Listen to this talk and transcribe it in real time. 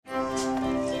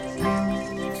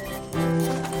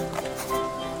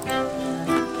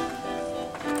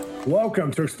Welcome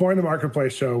to Exploring the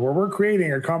Marketplace show, where we're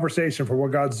creating a conversation for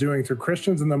what God's doing through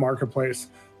Christians in the marketplace.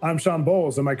 I'm Shawn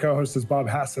Bolz, and my co-host is Bob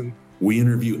Hasson. We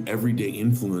interview everyday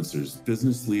influencers,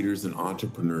 business leaders, and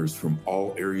entrepreneurs from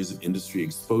all areas of industry,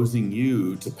 exposing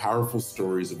you to powerful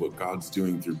stories of what God's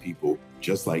doing through people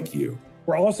just like you.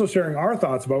 We're also sharing our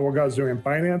thoughts about what God's doing in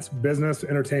finance, business,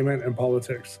 entertainment, and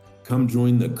politics. Come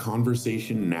join the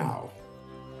conversation now.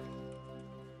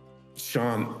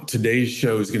 Shawn, today's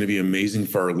show is going to be amazing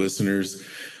for our listeners.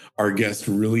 Our guest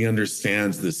really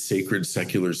understands the sacred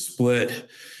secular split,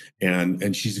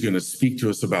 and she's going to speak to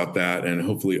us about that and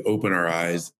hopefully open our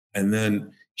eyes. And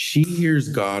then she hears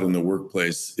God in the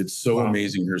workplace. It's so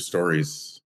amazing, her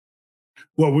stories.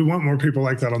 Well, we want more people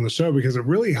like that on the show because it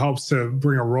really helps to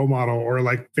bring a role model, or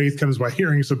like faith comes by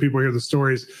hearing. So people hear the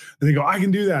stories and they go, I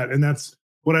can do that. And that's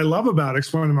what I love about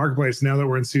Exploring the Marketplace now that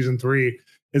we're in season 3,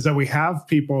 is that we have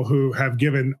people who have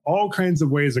given all kinds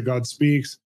of ways that God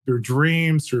speaks through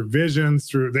dreams, through visions,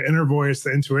 through the inner voice,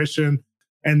 the intuition.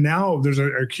 And now there's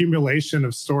an accumulation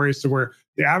of stories to where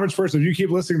the average person, if you keep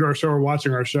listening to our show or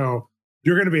watching our show,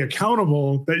 you're going to be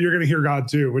accountable that you're going to hear God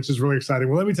too, which is really exciting.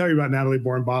 Well, let me tell you about Natalie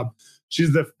Born Bob.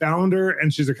 She's the founder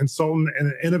and she's a consultant and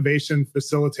an innovation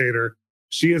facilitator.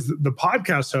 She is the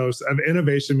podcast host of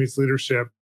Innovation Meets Leadership,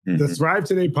 the Thrive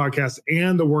Today podcast,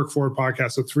 and the Work Forward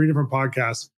podcast. So 3 different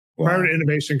podcasts. Wow. Prior to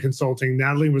innovation consulting,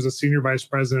 Natalie was a senior vice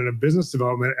president of business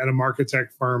development at a marketech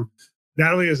firm.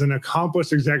 Natalie is an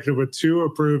accomplished executive with 2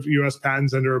 approved U.S.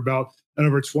 patents under her belt and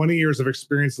over 20 years of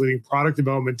experience leading product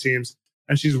development teams.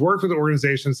 And she's worked with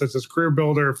organizations such as Career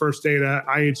Builder, First Data,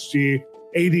 IHG,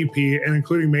 ADP, and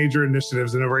including major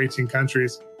initiatives in over 18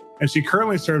 countries. And she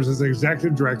currently serves as the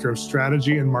executive director of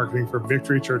strategy and marketing for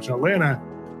Victory Church in Atlanta.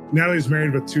 Natalie's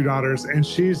married with 2 daughters, and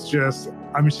she's just,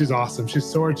 she's awesome. She's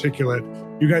so articulate.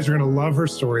 You guys are going to love her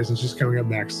stories, and she's coming up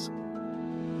next.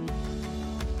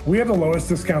 We have the lowest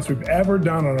discounts we've ever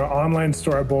done on our online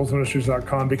store at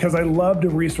bolzministries.com because I love to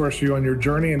resource you on your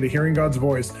journey into hearing God's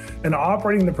voice and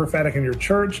operating the prophetic in your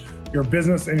church, your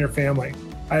business, and your family.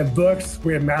 I have books,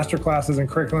 we have masterclasses and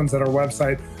curriculums at our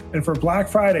website. And for Black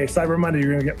Friday, Cyber Monday,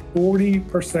 you're going to get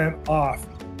 40% off.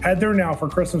 Head there now for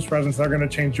Christmas presents that are going to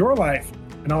change your life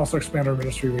and also expand our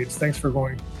ministry reach. Thanks for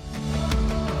going.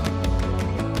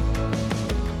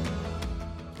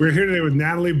 We're here today with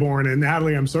Natalie Born. And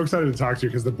Natalie, I'm so excited to talk to you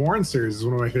because the Born series is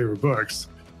one of my favorite books.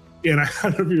 And I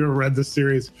don't know if you've ever read this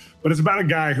series, but it's about a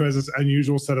guy who has this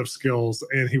unusual set of skills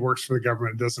and he works for the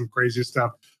government and does some crazy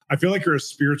stuff. I feel like you're a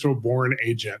spiritual born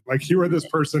agent. Like you are this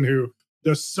person who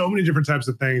does so many different types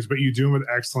of things, but you do them with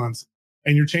excellence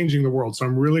and you're changing the world. So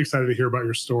I'm really excited to hear about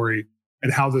your story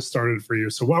and how this started for you.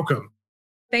 So welcome.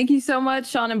 Thank you so much,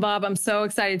 Shawn and Bob. I'm so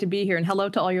excited to be here, and hello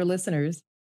to all your listeners.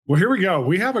 Well, here we go.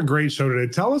 We have a great show today.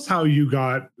 Tell us how you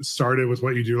got started with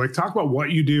what you do. Like talk about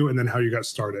what you do and then how you got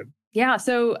started. Yeah.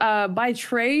 So by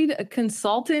trade, a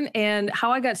consultant, and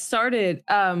how I got started.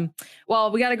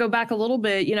 Well, we got to go back a little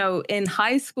bit. You know, in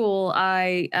high school,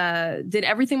 I did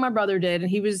everything my brother did,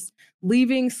 and he was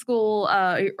leaving school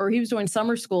or he was doing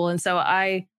summer school. And so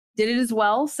I did it as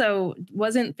well. So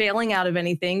wasn't failing out of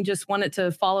anything, just wanted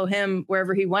to follow him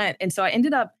wherever he went. And so I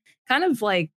ended up kind of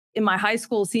like in my high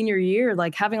school senior year,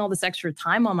 like having all this extra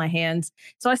time on my hands.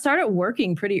 So I started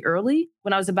working pretty early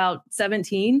when I was about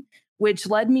 17, which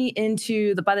led me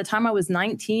into by the time I was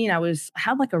 19, I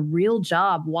had like a real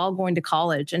job while going to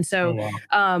college. And so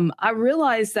I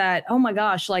realized that, oh my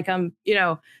gosh, like I'm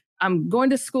going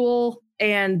to school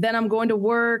and then I'm going to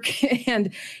work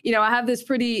and, I have this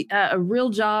pretty a real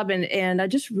job. And I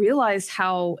just realized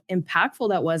how impactful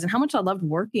that was and how much I loved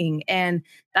working. And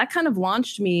that kind of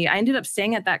launched me. I ended up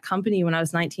staying at that company when I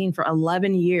was 19 for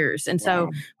 11 years. And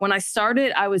so when I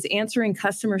started, I was answering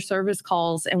customer service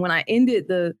calls. And when I ended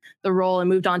the role and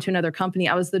moved on to another company,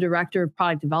 I was the director of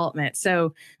product development.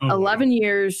 So 11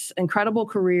 years, incredible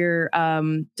career,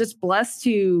 just blessed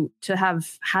to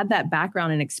have had that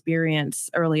background and experience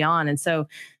early on. And so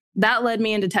that led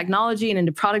me into technology and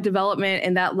into product development.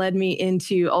 And that led me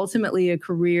into ultimately a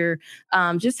career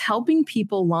just helping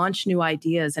people launch new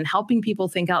ideas and helping people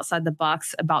think outside the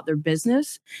box about their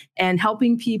business and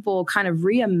helping people kind of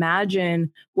reimagine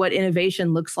what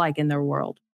innovation looks like in their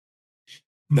world.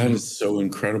 That is so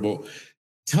incredible.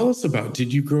 Tell us about,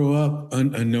 did you grow up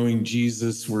knowing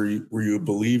Jesus? Were you a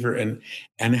believer?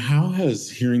 And how has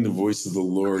hearing the voice of the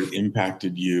Lord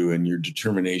impacted you and your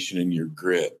determination and your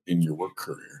grit in your work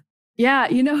career? Yeah,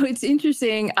 it's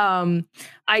interesting.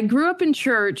 I grew up in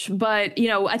church, but,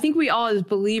 I think we all as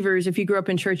believers, if you grew up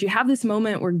in church, you have this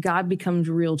moment where God becomes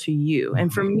real to you.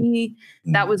 And for me,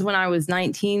 that was when I was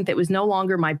 19. It was no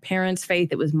longer my parents' faith.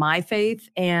 It was my faith.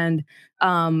 And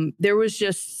there was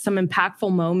just some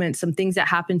impactful moments, some things that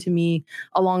happened to me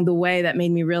along the way that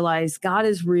made me realize God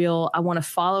is real. I want to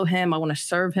follow him. I want to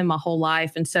serve him my whole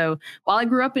life. And so while I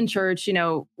grew up in church,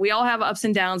 we all have ups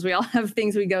and downs. We all have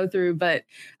things we go through. But,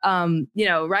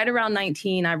 right around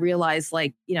 19, I realized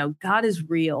God is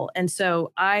real. And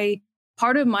so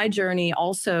part of my journey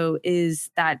also is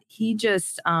that he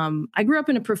just, I grew up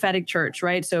in a prophetic church,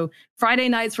 right? So Friday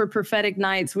nights were prophetic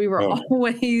nights. We were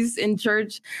always in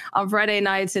church on Friday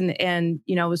nights and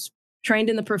was trained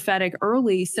in the prophetic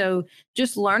early. So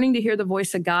just learning to hear the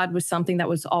voice of God was something that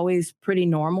was always pretty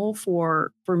normal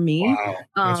for me.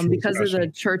 Wow. Really because of the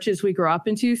churches we grew up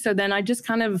into. So then I just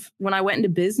when I went into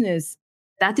business,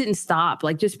 that didn't stop.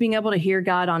 Like just being able to hear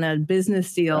God on a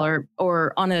business deal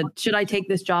or on should I take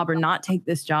this job or not take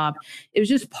this job? It was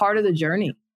just part of the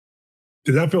journey.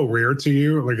 Did that feel weird to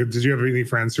you? Like, did you have any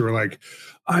friends who were like,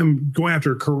 I'm going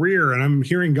after a career and I'm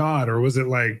hearing God? Or was it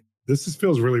like, this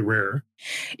feels really rare?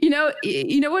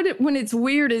 When it's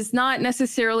weird is not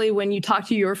necessarily when you talk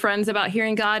to your friends about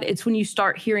hearing God. It's when you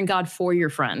start hearing God for your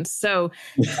friends. So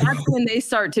that's when they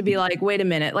start to be like, wait a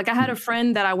minute. Like I had a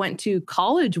friend that I went to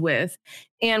college with,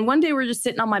 and one day we're just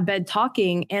sitting on my bed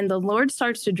talking, and the Lord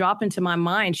starts to drop into my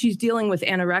mind. She's dealing with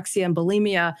anorexia and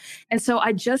bulimia. And so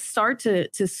I just start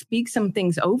to speak some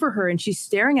things over her, and she's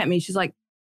staring at me. She's like,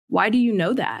 why do you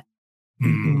know that?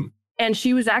 Mm-hmm. And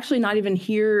she was actually not even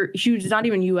here. She was not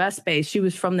even US based. She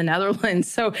was from the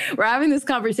Netherlands. So we're having this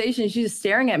conversation. She's just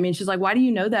staring at me and she's like, why do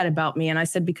you know that about me? And I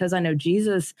said, because I know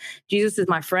Jesus. Jesus is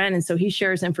my friend. And so he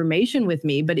shares information with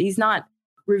me, but he's not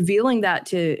revealing that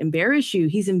to embarrass you.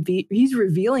 He's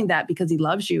revealing that because he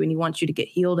loves you and he wants you to get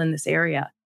healed in this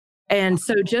area. And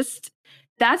so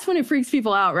that's when it freaks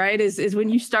people out, right? Is when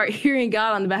you start hearing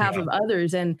God on the behalf of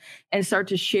others and start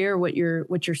to share what you're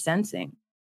sensing.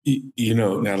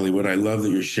 Natalie, what I love that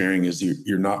you're sharing is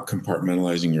you're not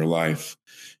compartmentalizing your life.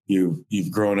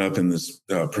 You've grown up in this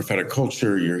prophetic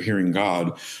culture. You're hearing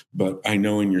God, but I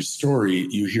know in your story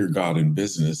you hear God in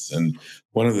business. And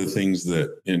one of the things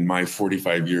that in my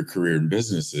 45-year career in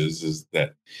business is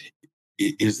that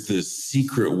it is the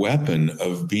secret weapon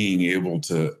of being able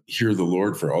to hear the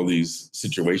Lord for all these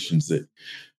situations that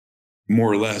more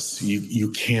or less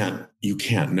you can't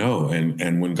know.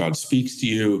 And when God speaks to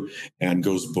you and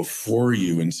goes before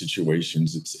you in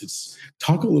situations, it's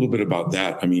talk a little bit about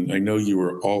that. I mean, I know you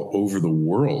were all over the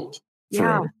world for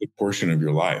a good portion of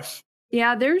your life.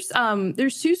 Yeah, there's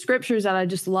two scriptures that I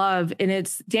just love, and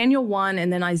it's Daniel 1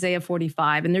 and then Isaiah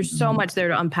 45. And there's so much there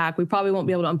to unpack. We probably won't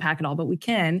be able to unpack it all, but we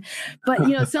can.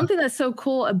 But something that's so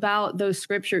cool about those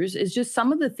scriptures is just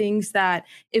some of the things that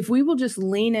if we will just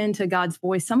lean into God's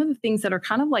voice, some of the things that are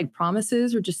kind of like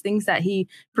promises or just things that he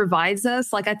provides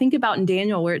us. Like I think about in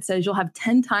Daniel where it says you'll have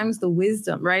 10 times the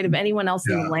wisdom, right, of anyone else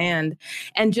in the land,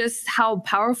 and just how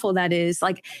powerful that is.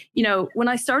 Like, when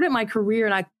I started my career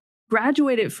and I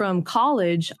graduated from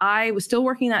college, I was still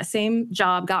working that same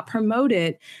job, got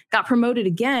promoted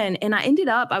again. And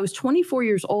I was 24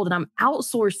 years old and I'm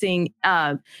outsourcing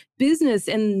business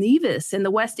in Nevis in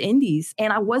the West Indies.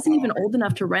 And I wasn't even old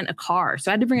enough to rent a car. So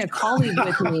I had to bring a colleague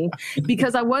with me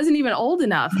because I wasn't even old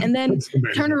enough. And then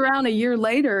turn around a year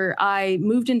later, I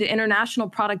moved into international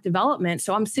product development.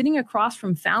 So I'm sitting across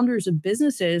from founders of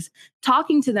businesses,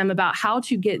 talking to them about how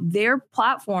to get their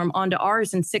platform onto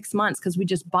ours in 6 months because we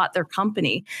just bought their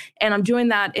company. And I'm doing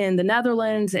that in the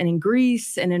Netherlands and in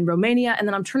Greece and in Romania. And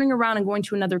then I'm turning around and going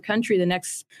to another country the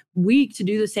next week to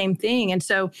do the same thing. And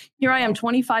so here I am,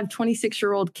 25,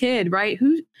 26-year-old kid, right?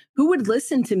 Who would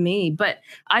listen to me? But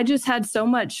I just had so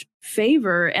much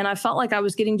favor and I felt like I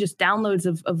was getting just downloads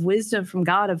of wisdom from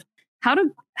God of how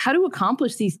to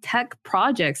accomplish these tech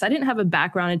projects. I didn't have a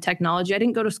background in technology. I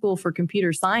didn't go to school for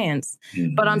computer science,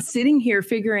 but I'm sitting here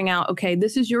figuring out, okay,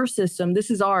 this is your system. This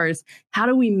is ours. How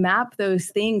do we map those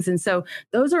things? And so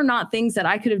those are not things that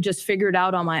I could have just figured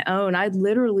out on my own. I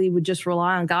literally would just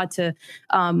rely on God to,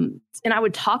 and I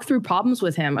would talk through problems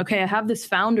with him. Okay, I have this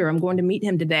founder. I'm going to meet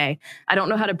him today. I don't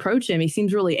know how to approach him. He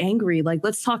seems really angry. Like,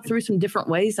 let's talk through some different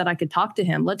ways that I could talk to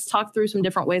him. Let's talk through some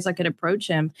different ways I could approach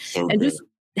him. Just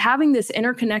having this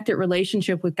interconnected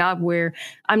relationship with God where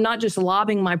I'm not just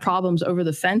lobbing my problems over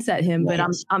the fence at him, but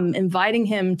I'm inviting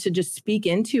him to just speak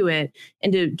into it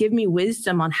and to give me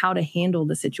wisdom on how to handle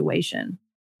the situation.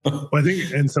 Well, I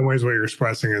think in some ways what you're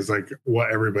expressing is like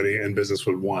what everybody in business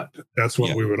would want. That's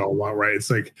what we would all want, right? It's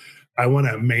like, I want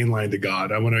to mainline to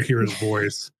God. I want to hear his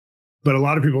voice. But a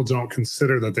lot of people don't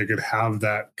consider that they could have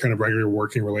that kind of regular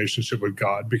working relationship with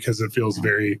God because it feels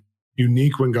very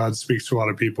unique when God speaks to a lot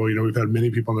of people. We've had many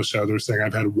people on the show that are saying,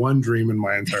 I've had one dream in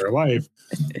my entire life.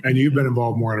 And you've been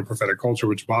involved more in a prophetic culture,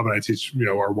 which Bob and I teach,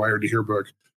 our Wired to Hear book.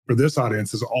 for this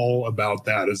audience is all about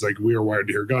that. Is like, we are wired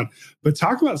to hear God. But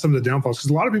talk about some of the downfalls,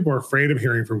 because a lot of people are afraid of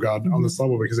hearing from God on this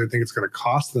level because they think it's going to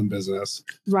cost them business.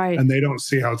 Right. And they don't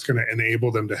see how it's going to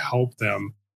enable them to help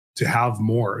them to have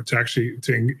more, to actually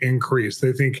to increase.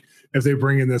 They think if they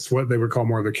bring in this, what they would call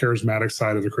more of the charismatic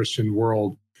side of the Christian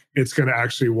world, it's going to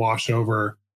actually wash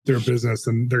over their business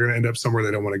and they're going to end up somewhere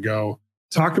they don't want to go.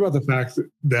 Talk about the fact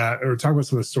that, or talk about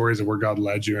some of the stories of where God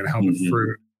led you and how the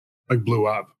fruit like blew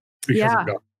up because of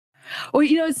God. Well,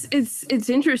 it's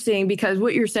interesting because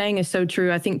what you're saying is so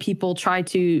true. I think people try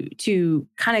to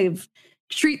kind of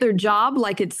treat their job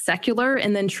like it's secular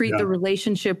and then treat the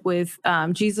relationship with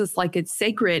Jesus like it's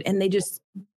sacred, and they just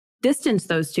distance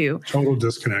those two. Total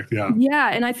disconnect. Yeah. Yeah.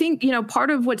 And I think,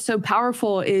 part of what's so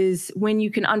powerful is when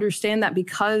you can understand that,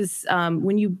 because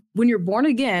when you're born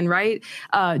again, right,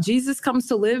 Jesus comes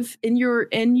to live in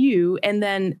you, and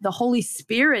then the Holy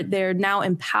Spirit there now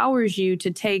empowers you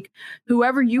to take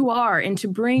whoever you are and to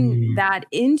bring that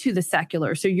into the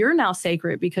secular. So you're now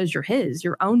sacred because you're his,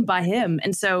 you're owned by him.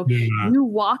 And so you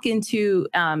walk into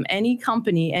any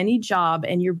company, any job,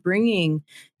 and you're bringing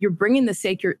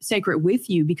the sacred with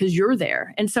you because you're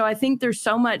there. And so I think there's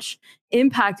so much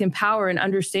impact and power in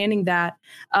understanding that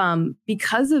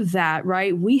because of that,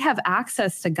 right? We have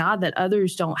access to God that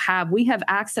others don't have. We have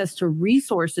access to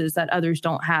resources that others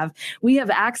don't have. We have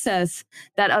access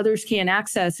that others can't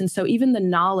access. And so even the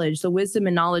knowledge, the wisdom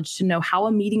and knowledge to know how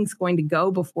a meeting's going to go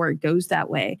before it goes that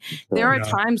way. There are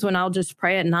times when I'll just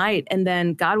pray at night and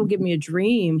then God will give me a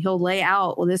dream. He'll lay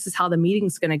out, well, this is how the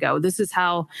meeting's going to go. This is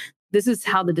how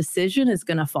the decision is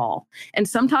going to fall. And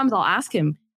sometimes I'll ask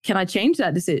him, can I change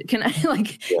that decision? Can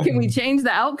we change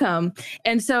the outcome?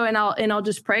 And so, and I'll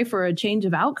just pray for a change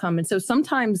of outcome. And so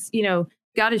sometimes,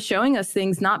 God is showing us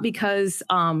things, not because,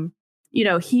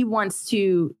 he wants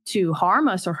to harm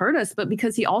us or hurt us, but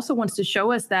because he also wants to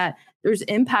show us that there's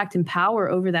impact and power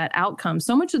over that outcome.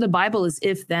 So much of the Bible is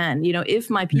if then,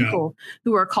 if my people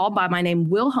who are called by my name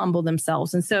will humble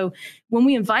themselves. And so when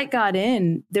we invite God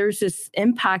in, there's this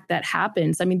impact that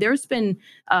happens. I mean, there's been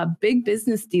big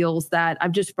business deals that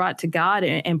I've just brought to God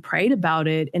and prayed about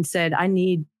it and said, I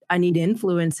need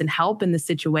influence and help in the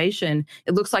situation.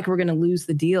 It looks like we're going to lose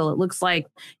the deal. It looks like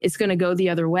it's going to go the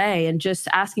other way. And just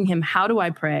asking him, how do I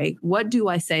pray? What do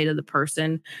I say to the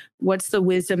person? What's the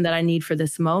wisdom that I need for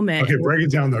this moment? Okay, break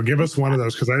it down though. Give us one of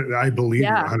those, because I believe you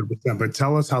 100%, but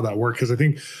tell us how that works. Because I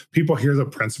think people hear the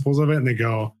principles of it and they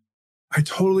go, I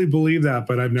totally believe that,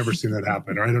 but I've never seen that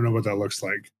happen, or I don't know what that looks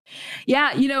like.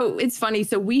 Yeah, it's funny.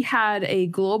 So we had a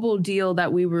global deal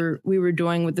that we were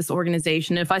doing with this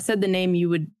organization. If I said the name, you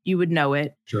would know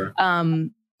it. Sure.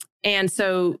 And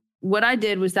so what I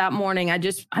did was that morning, I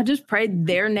just prayed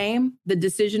their name, the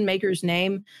decision maker's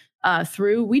name,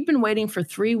 through. We'd been waiting for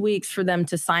 3 weeks for them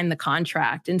to sign the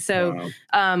contract. And so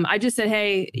I just said,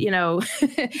 hey,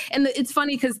 and it's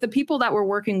funny because the people that were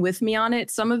working with me on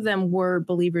it, some of them were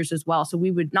believers as well. So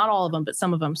we would, not all of them, but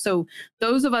some of them. So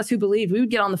those of us who believed, we would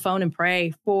get on the phone and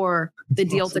pray for the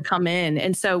deal to come in.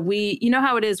 And so we,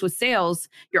 how it is with sales,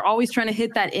 you're always trying to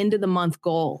hit that end of the month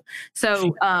goal.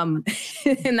 So, and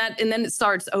then it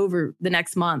starts over the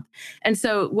next month. And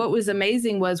so what was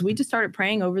amazing was we just started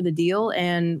praying over the deal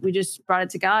and we just brought it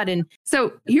to God. And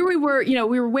so here we were,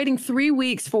 we were waiting 3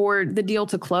 weeks for the deal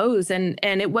to close and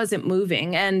it wasn't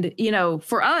moving. And,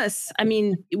 for us, I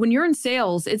mean, when you're in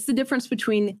sales, it's the difference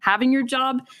between having your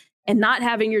job and not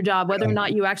having your job, whether or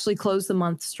not you actually close the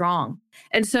month strong.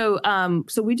 And so,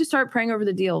 so we just started praying over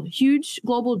the deal, huge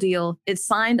global deal. It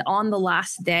signed on the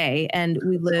last day and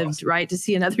we lived right to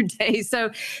see another day.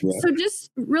 So, so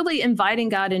just really inviting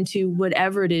God into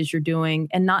whatever it is you're doing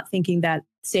and not thinking that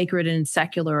sacred and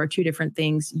secular are two different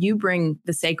things. You bring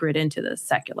the sacred into the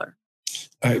secular.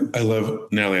 I love,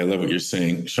 Natalie, I love what you're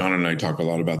saying. Shawn and I talk a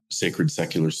lot about the sacred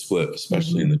secular split,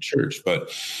 especially in the church.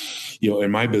 But,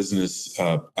 in my business,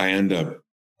 I end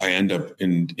up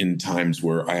in times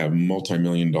where I have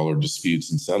multi-million-dollar disputes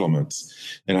and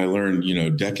settlements. And I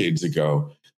learned, decades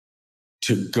ago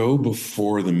to go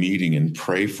before the meeting and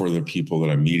pray for the people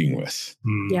that I'm meeting with.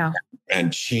 Yeah.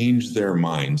 And change their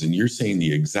minds. And you're saying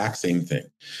the exact same thing.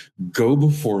 Go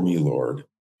before me, Lord.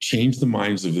 Change the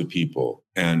minds of the people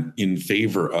and in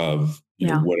favor of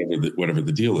whatever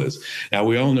the deal is. Now,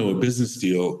 we all know a business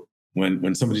deal,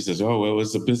 when somebody says, oh, well, it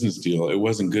was a business deal, it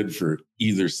wasn't good for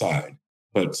either side,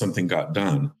 but something got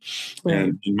done. Right.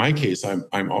 And in my case,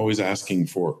 I'm always asking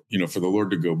for the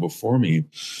Lord to go before me.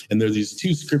 And there are these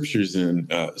two scriptures in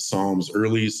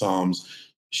early Psalms,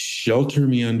 shelter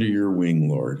me under your wing,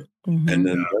 Lord. And then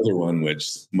the other one,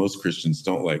 which most Christians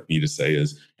don't like me to say,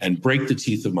 is, and break the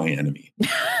teeth of my enemy.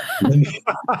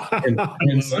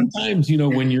 And sometimes,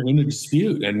 when you're in a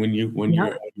dispute and when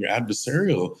you're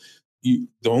adversarial, the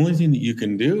only thing that you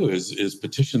can do is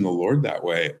petition the Lord that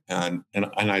way. And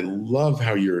I love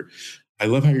how you're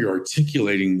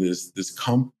articulating this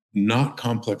not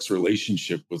complex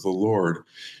relationship with the Lord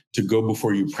to go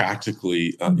before you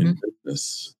practically in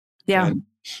business. Yeah. And,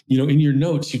 in your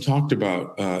notes, you talked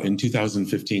about in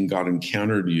 2015, God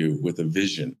encountered you with a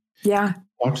vision. Yeah.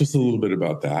 Talk to us a little bit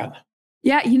about that.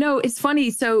 Yeah, it's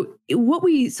funny. So what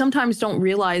we sometimes don't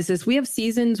realize is we have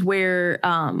seasons where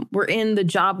we're in the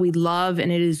job we love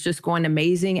and it is just going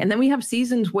amazing. And then we have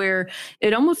seasons where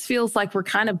it almost feels like we're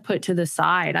kind of put to the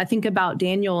side. I think about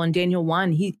Daniel and Daniel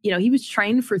 1. He was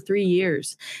trained for 3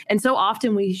 years. And so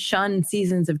often we shun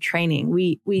seasons of training.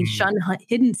 We shun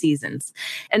hidden seasons.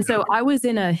 And so I was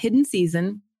in a hidden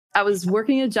season. I was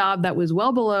working a job that was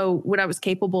well below what I was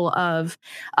capable of.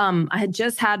 I had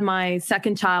just had my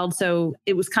second child, so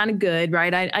it was kind of good,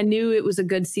 right? I knew it was a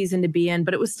good season to be in,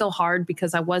 but it was still hard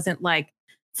because I wasn't like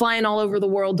flying all over the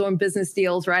world doing business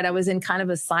deals, right? I was in kind of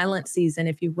a silent season,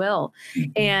 if you will.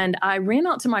 And I ran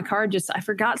out to my car, I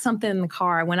forgot something in the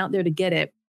car. I went out there to get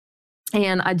it.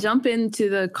 And I jump into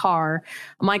the car,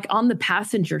 I'm like on the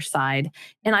passenger side,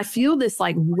 and I feel this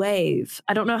like wave.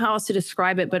 I don't know how else to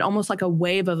describe it, but almost like a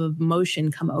wave of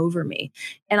emotion come over me.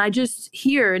 And I just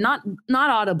hear, not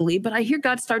audibly, but I hear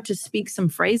God start to speak some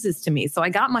phrases to me. So I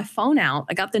got my phone out,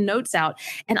 I got the notes out,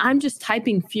 and I'm just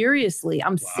typing furiously.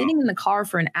 I'm sitting in the car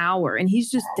for an hour, and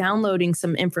he's just downloading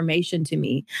some information to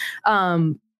me.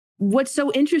 What's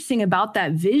so interesting about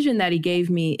that vision that he gave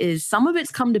me is some of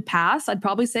it's come to pass. I'd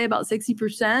probably say about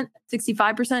 60%,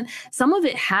 65%. Some of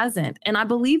it hasn't. And I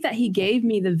believe that he gave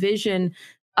me the vision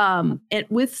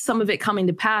with some of it coming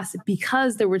to pass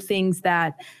because there were things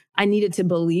that I needed to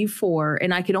believe for,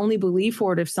 and I could only believe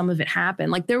for it if some of it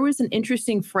happened. Like there was an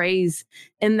interesting phrase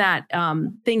in that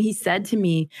thing he said to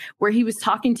me where he was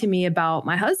talking to me about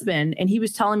my husband, and he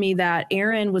was telling me that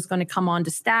Aaron was going to come on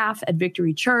to staff at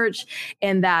Victory Church,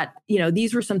 and that,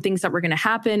 these were some things that were going to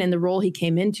happen. And the role he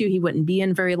came into, he wouldn't be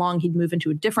in very long. He'd move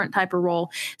into a different type of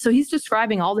role. So he's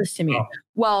describing all this to me. Oh.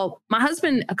 Well, my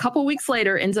husband, a couple weeks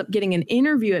later, ends up getting an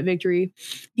interview at Victory.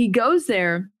 He goes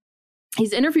there.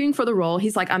 He's interviewing for the role.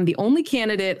 He's like, I'm the only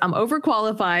candidate. I'm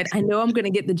overqualified. I know I'm going to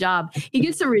get the job. He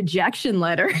gets a rejection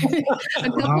letter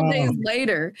a couple days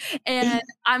later. And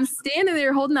I'm standing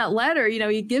there holding that letter.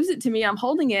 He gives it to me. I'm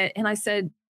holding it. And I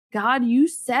said, God, you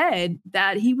said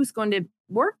that he was going to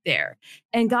work there.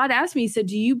 And God asked me, he said,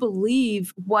 do you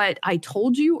believe what I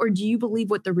told you, or do you believe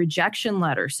what the rejection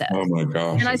letter says? Oh my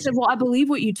gosh. And I said, well, I believe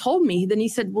what you told me. Then he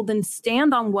said, well, then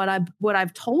stand on what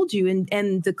I've told you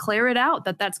and declare it out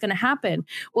that that's going to happen.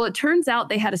 Well, it turns out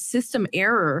they had a system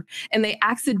error and they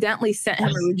accidentally sent him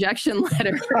a rejection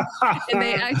letter. And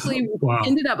they actually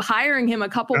ended up hiring him a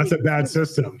couple That's weeks a bad later.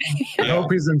 System. I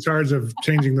hope he's in charge of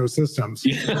changing those systems.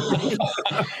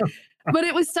 But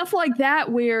it was stuff like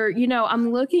that where,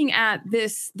 I'm looking at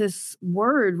this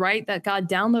word, right, that God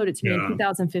downloaded to me in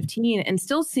 2015 and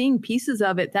still seeing pieces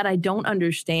of it that I don't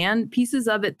understand, pieces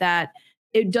of it that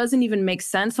it doesn't even make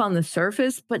sense on the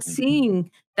surface, but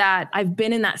seeing that I've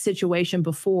been in that situation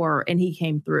before and he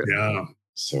came through. Yeah.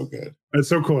 So good. It's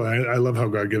so cool. I love how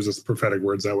God gives us prophetic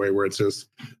words that way, where it's just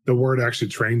the word actually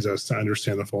trains us to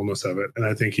understand the fullness of it. And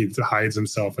I think he hides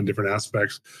himself in different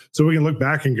aspects. So we can look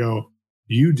back and go,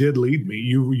 you did lead me.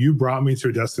 You brought me to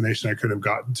a destination I couldn't have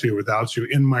gotten to without you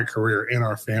in my career, in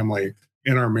our family,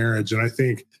 in our marriage. And I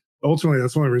think ultimately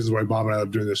that's one of the reasons why Bob and I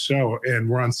love doing this show. And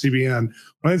we're on CBN. One of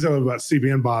the things I love about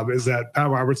CBN, Bob, is that Pat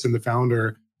Robertson, the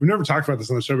founder, we've never talked about this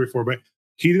on the show before, but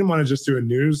he didn't want to just do a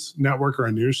news network or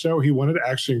a news show. He wanted to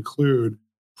actually include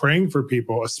praying for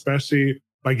people, especially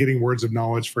by getting words of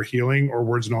knowledge for healing or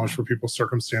words of knowledge for people's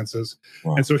circumstances.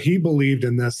 Wow. And so he believed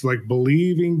in this, like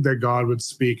believing that God would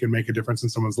speak and make a difference in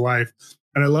someone's life.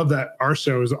 And I love that our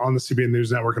show is on the CBN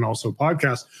News Network and also a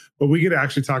podcast, but we get to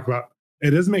actually talk about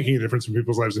it is making a difference in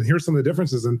people's lives. And here's some of the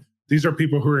differences. And these are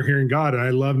people who are hearing God. And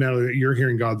I love, Natalie, that you're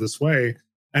hearing God this way.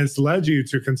 And it's led you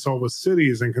to consult with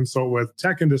cities and consult with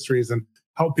tech industries and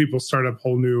help people start up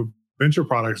whole new venture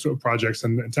projects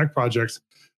and tech projects.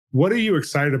 What are you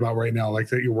excited about right now, like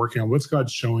that you're working on? What's God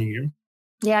showing you?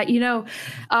 Yeah,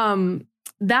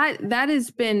 that has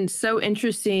been so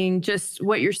interesting, just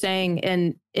what you're saying.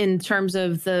 And in terms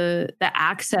of the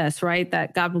access, right,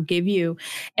 that God will give you.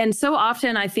 And so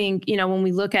often I think, when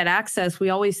we look at access, we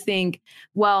always think,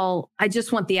 well, I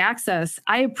just want the access.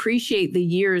 I appreciate the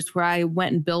years where I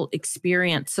went and built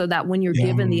experience so that when you're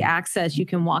given the access, you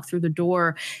can walk through the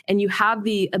door and you have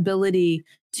the ability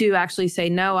to actually say,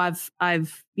 no,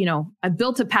 I've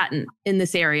built a patent in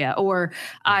this area, or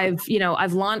I've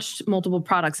launched multiple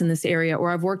products in this area,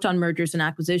 or I've worked on mergers and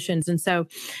acquisitions. And so,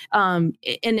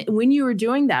 and when you are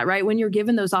doing that, right, when you're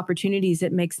given those opportunities,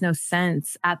 it makes no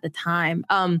sense at the time.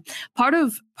 Part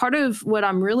of what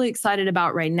I'm really excited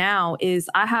about right now is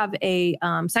I have a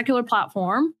secular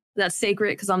platform that's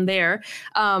sacred because I'm there.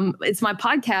 It's my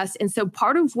podcast. And so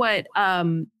part of what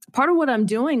I'm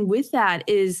doing with that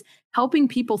is helping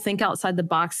people think outside the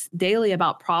box daily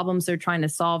about problems they're trying to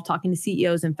solve, talking to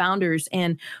CEOs and founders.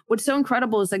 And what's so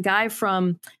incredible is a guy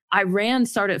from Iran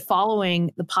started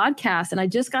following the podcast, and I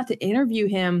just got to interview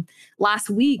him last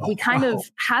week. We kind of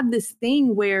had this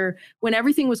thing where when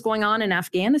everything was going on in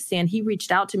Afghanistan, he reached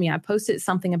out to me. I posted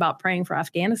something about praying for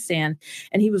Afghanistan,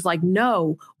 and he was like,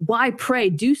 no, why pray?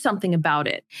 Do something about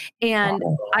it. And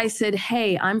I said,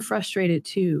 hey, I'm frustrated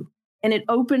too. And it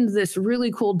opened this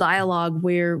really cool dialogue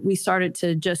where we started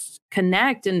to just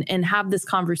connect and have this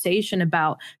conversation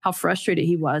about how frustrated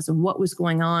he was and what was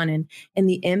going on and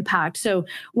the impact. So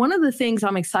one of the things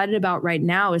I'm excited about right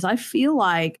now is I feel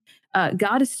like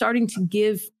God is starting to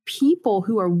give people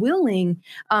who are willing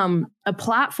a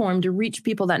platform to reach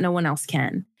people that no one else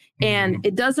can. And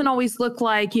it doesn't always look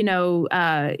like, big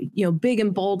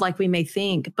and bold like we may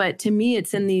think. But to me,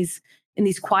 it's in these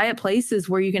quiet places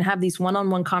where you can have these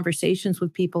one-on-one conversations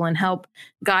with people and help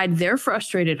guide their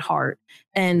frustrated heart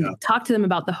and talk to them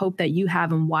about the hope that you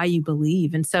have and why you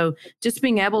believe. And so just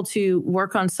being able to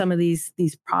work on some of these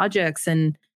projects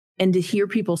and to hear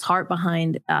people's heart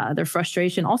behind their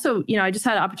frustration. Also, I just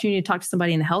had an opportunity to talk to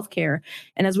somebody in healthcare.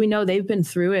 And as we know, they've been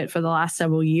through it for the last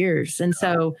several years. And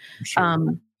so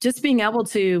just being able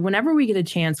to, whenever we get a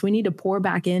chance, we need to pour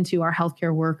back into our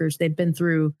healthcare workers. They've been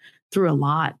through a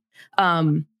lot.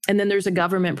 And then there's a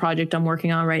government project I'm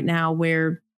working on right now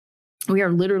where we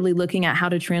are literally looking at how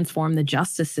to transform the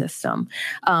justice system,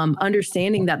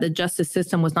 understanding that the justice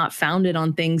system was not founded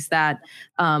on things that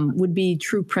would be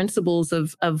true principles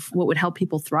of what would help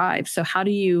people thrive. So how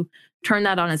do you turn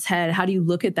that on its head? How do you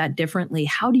look at that differently?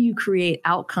 How do you create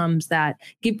outcomes that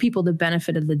give people the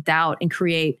benefit of the doubt and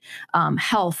create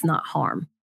health, not harm?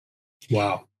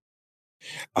 Wow.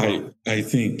 I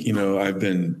think, I've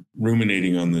been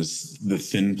ruminating on this, the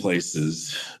thin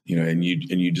places, and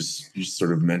you just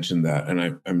sort of mentioned that.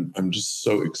 And I'm just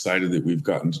so excited that we've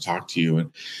gotten to talk to you.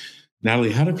 And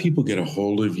Natalie, how do people get a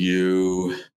hold of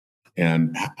you?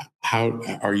 And how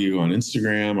are you on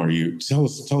Instagram? Tell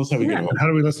us how we get a hold of you. How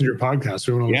do we listen to your podcast?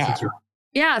 We want to listen to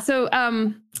it. So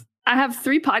I have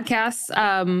 3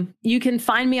 podcasts. You can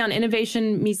find me on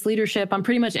Innovation Meets Leadership. I'm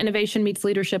pretty much Innovation Meets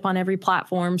Leadership on every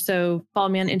platform. So follow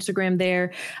me on Instagram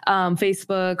there,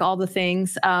 Facebook, all the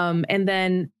things. And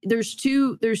then there's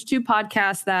two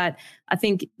podcasts that I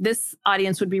think this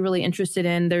audience would be really interested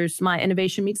in. There's my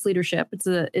Innovation Meets Leadership.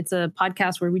 It's a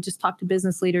podcast where we just talk to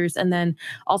business leaders, and then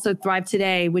also Thrive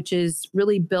Today, which is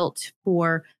really built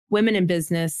for women in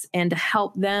business and to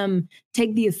help them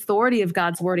take the authority of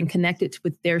God's word and connect it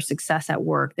with their success at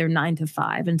work, their 9 to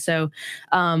 5. And so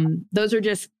those are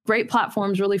just great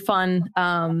platforms, really fun,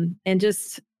 and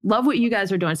just love what you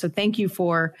guys are doing. So thank you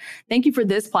for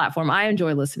this platform. I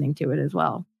enjoy listening to it as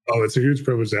well. Oh, it's a huge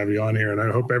privilege to have you on here. And I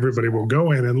hope everybody will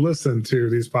go in and listen to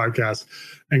these podcasts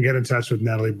and get in touch with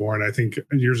Natalie Born. I think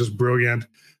you're just brilliant.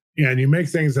 And you make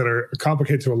things that are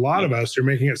complicated to a lot of us. You're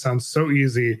making it sound so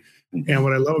easy. And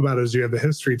what I love about it is you have the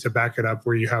history to back it up,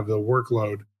 where you have the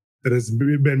workload that has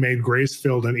been made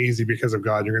grace-filled and easy because of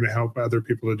God. You're going to help other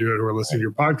people to do it who are listening to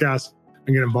your podcast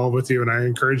and get involved with you. And I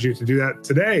encourage you to do that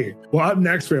today. Well, up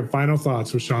next, we have Final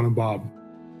Thoughts with Shawn and Bob.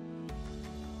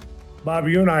 Bob,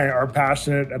 you and I are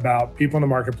passionate about people in the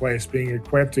marketplace being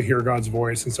equipped to hear God's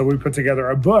voice. And so we put together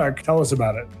a book. Tell us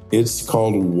about it. It's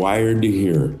called Wired to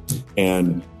Hear.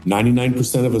 And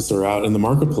 99% of us are out in the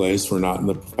marketplace. We're not in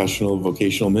the professional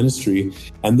vocational ministry.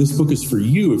 And this book is for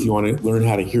you if you want to learn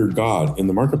how to hear God in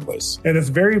the marketplace. And it's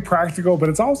very practical, but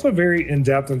it's also very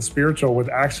in-depth and spiritual with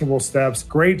actionable steps,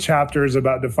 great chapters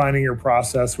about defining your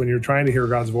process when you're trying to hear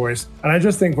God's voice. And I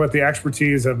just think with the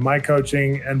expertise of my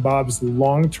coaching and Bob's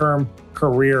long-term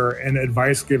career and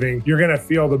advice giving, you're going to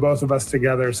feel the both of us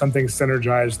together, something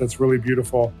synergized that's really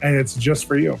beautiful. And it's just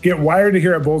for you. Get wired to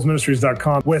hear at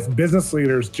bolzministries.com with business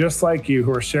leaders just like you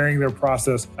who are sharing their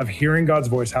process of hearing God's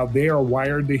voice, how they are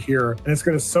wired to hear. And it's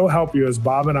going to so help you as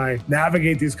Bob and I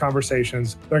navigate these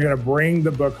conversations. They're going to bring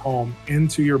the book home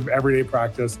into your everyday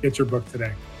practice. Get your book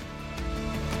today.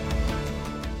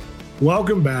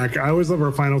 Welcome back. I always love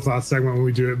our final thoughts segment when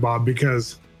we do it, Bob,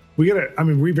 because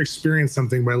we've experienced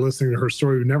something by listening to her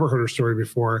story. We've never heard her story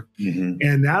before. Mm-hmm.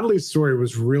 And Natalie's story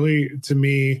was really, to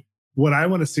me, what I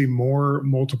want to see more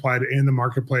multiplied in the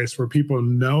marketplace, where people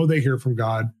know they hear from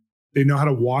God. They know how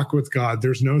to walk with God.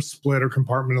 There's no split or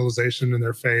compartmentalization in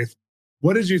their faith.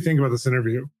 What did you think about this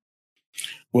interview?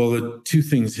 Well, the two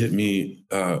things hit me.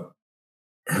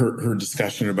 Her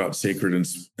discussion about sacred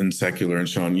and secular, and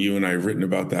Shawn, you and I have written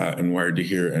about that and Wired to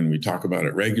Hear, and we talk about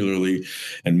it regularly.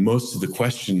 And most of the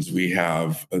questions we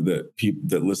have that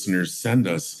listeners send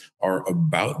us are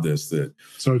about this. That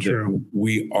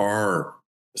we are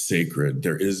sacred.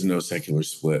 There is no secular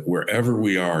split. Wherever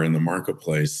we are in the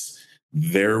marketplace,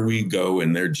 there we go,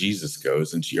 and there Jesus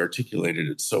goes. And she articulated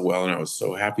it so well, and I was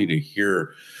so happy to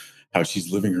hear how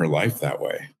she's living her life that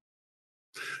way.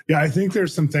 Yeah, I think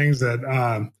there's some things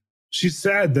that she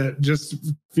said that just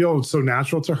feel so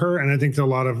natural to her. And I think to a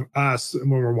lot of us,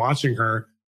 when we're watching her,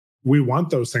 we want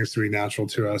those things to be natural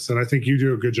to us. And I think you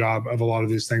do a good job of a lot of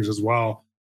these things as well.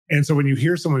 And so when you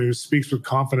hear someone who speaks with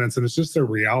confidence, and it's just their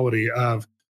reality of,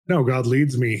 no, God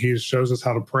leads me. He shows us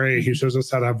how to pray. He shows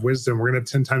us how to have wisdom. We're going to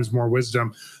have 10 times more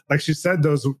wisdom. Like she said,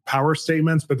 those power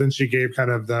statements, but then she gave kind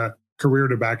of the career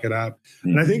to back it up. Mm-hmm.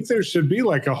 And I think there should be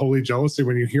like a holy jealousy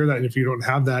when you hear that. And if you don't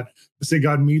have that, to say,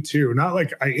 God, me too. Not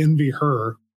like I envy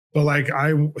her, but like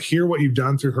I hear what you've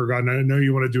done through her, God, and I know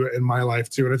you want to do it in my life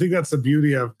too. And I think that's the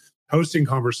beauty of hosting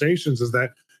conversations, is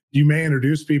that you may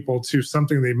introduce people to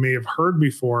something they may have heard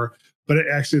before, but it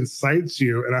actually incites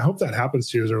you. And I hope that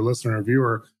happens to you as our listener or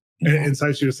viewer. Mm-hmm. It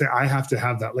incites you to say, I have to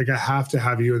have that. Like I have to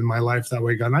have you in my life that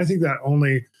way, God. And I think that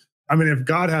if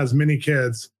God has many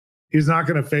kids, He's not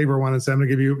going to favor one and say, I'm going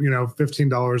to give you,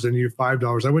 $15 and you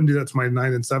 $5. I wouldn't do that to my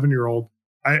 9 and 7-year-old.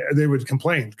 They would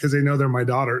complain because they know they're my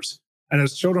daughters. And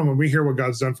as children, when we hear what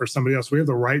God's done for somebody else, we have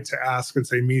the right to ask and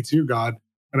say, me too, God.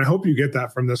 And I hope you get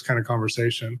that from this kind of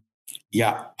conversation.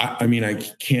 Yeah. I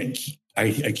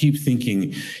keep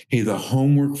thinking, hey, the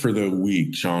homework for the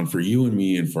week, Shawn, for you and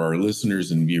me and for our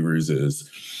listeners and viewers is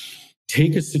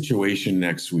take a situation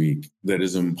next week that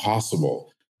is impossible,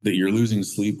 that you're losing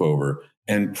sleep over,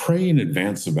 and pray in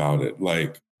advance about it,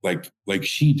 like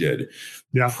she did.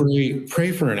 Yeah.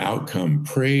 Pray for an outcome.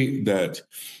 Pray that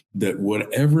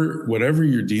whatever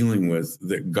you're dealing with,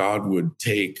 that God would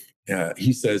take.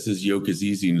 He says His yoke is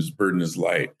easy and His burden is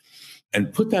light.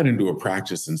 And put that into a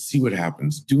practice and see what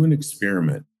happens. Do an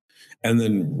experiment. And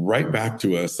then write back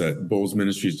to us at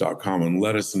bolzministries.com and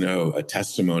let us know a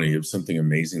testimony of something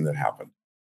amazing that happened.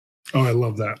 Oh, I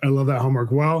love that. I love that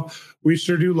homework. Well, we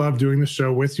sure do love doing the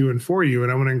show with you and for you.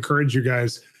 And I want to encourage you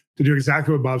guys to do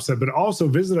exactly what Bob said, but also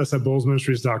visit us at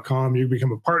bolzministries.com. You can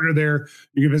become a partner there.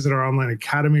 You can visit our online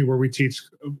academy where we teach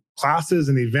classes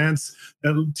and events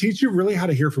that teach you really how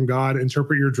to hear from God,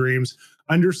 interpret your dreams,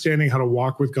 understanding how to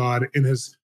walk with God in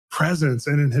His presence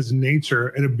and in His nature,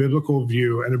 in a biblical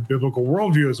view and a biblical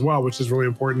worldview as well, which is really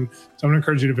important. So I'm going to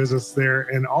encourage you to visit us there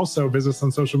and also visit us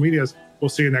on social medias. We'll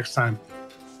see you next time.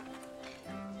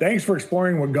 Thanks for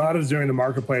exploring what God is doing in the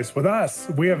marketplace with us.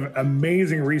 We have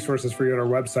amazing resources for you on our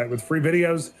website with free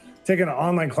videos. Take an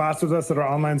online class with us at our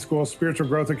online school, Spiritual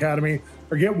Growth Academy,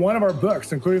 or get one of our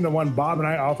books, including the one Bob and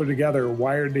I authored together,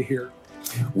 Wired to Hear.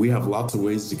 We have lots of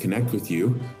ways to connect with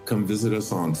you. Come visit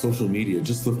us on social media.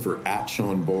 Just look for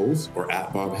 @Shawn Bolz or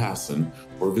 @Bob Hasson,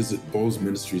 or visit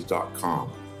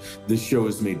bolzministries.com. This show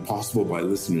is made possible by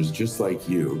listeners just like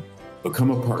you.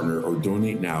 Become a partner or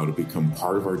donate now to become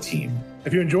part of our team.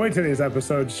 If you enjoyed today's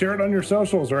episode, share it on your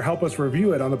socials or help us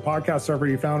review it on the podcast server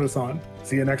you found us on.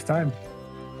 See you next time.